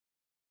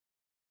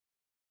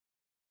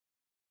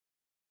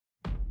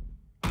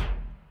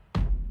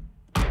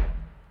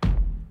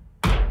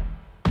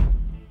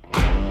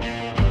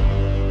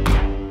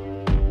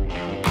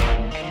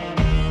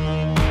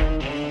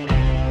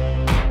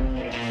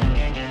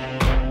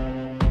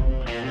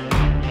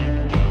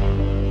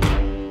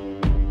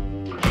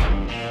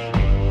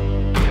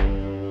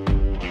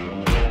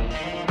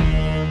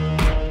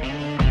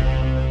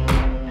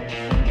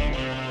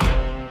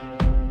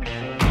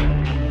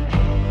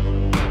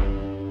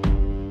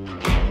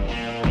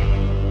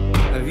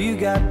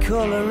got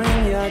color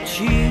in your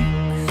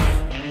cheeks?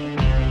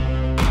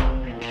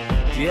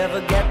 Do you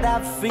ever get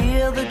that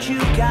fear that you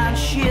can't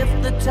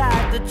shift, the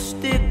tide that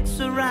sticks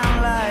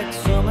around like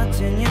summits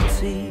in your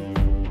teeth?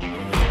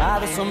 Are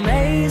there some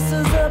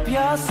aces up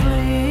your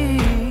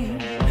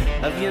sleeve?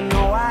 Have you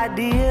no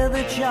idea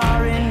that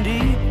you're in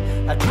deep?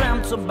 I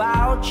dreamt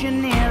about you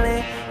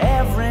nearly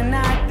every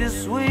night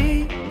this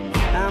week.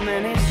 How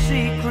many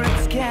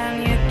secrets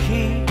can you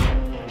keep?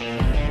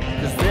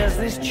 'Cause there's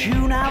this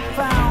tune I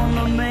found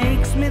that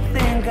makes me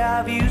think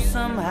of you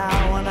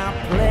somehow, and I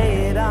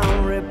play it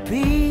on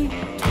repeat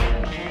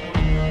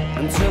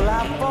until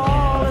I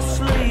fall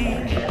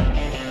asleep,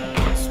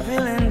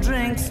 spilling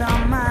drinks on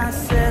my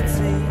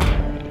settee.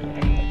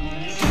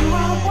 Do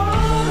I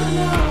wanna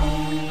know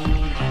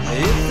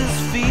if this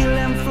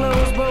feeling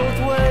flows both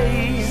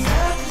ways?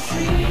 Sad to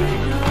see you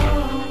go.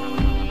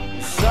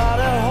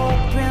 Sorta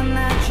hoping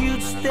that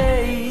you'd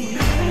stay.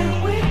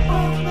 We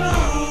both know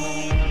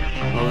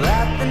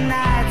that the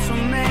nights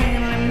were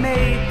mainly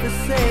made for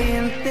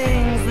saying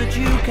things that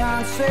you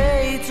can't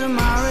say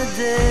tomorrow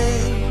day.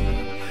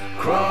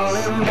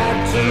 Crawling back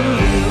to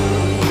you,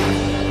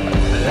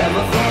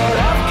 never thought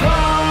of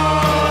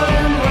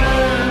calling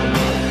when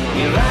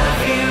you're out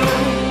of you,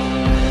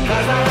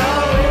 'cause I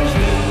always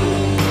do.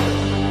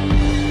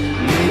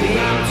 Maybe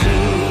I'm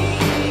too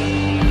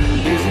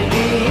busy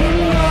being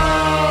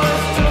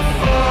lost to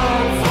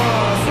fall for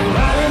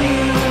somebody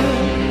new.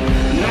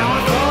 Now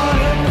I thought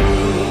it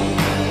through,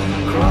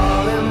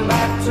 crawling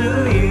back to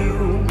you.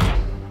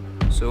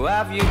 So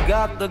have you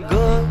got the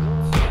goods?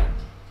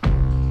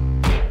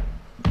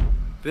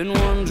 Been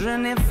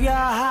wondering if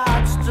your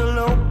heart's still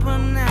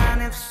open,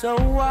 and if so,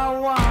 I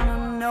wanna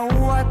know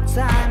what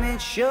time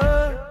it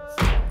should.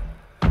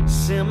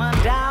 Simmer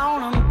down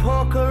and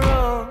poker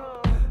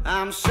up.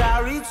 I'm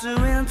sorry to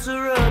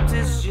interrupt,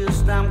 it's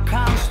just I'm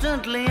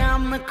constantly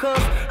on the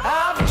cusp.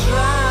 I've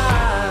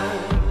tried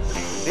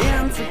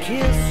to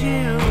kiss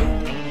you.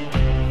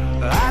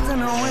 I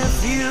don't know if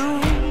you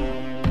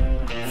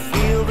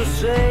feel the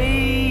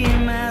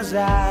same as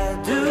I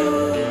do.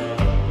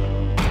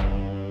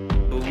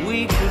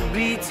 We could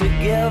be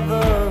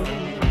together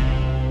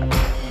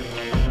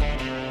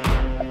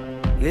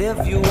if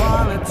you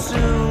wanted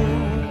to.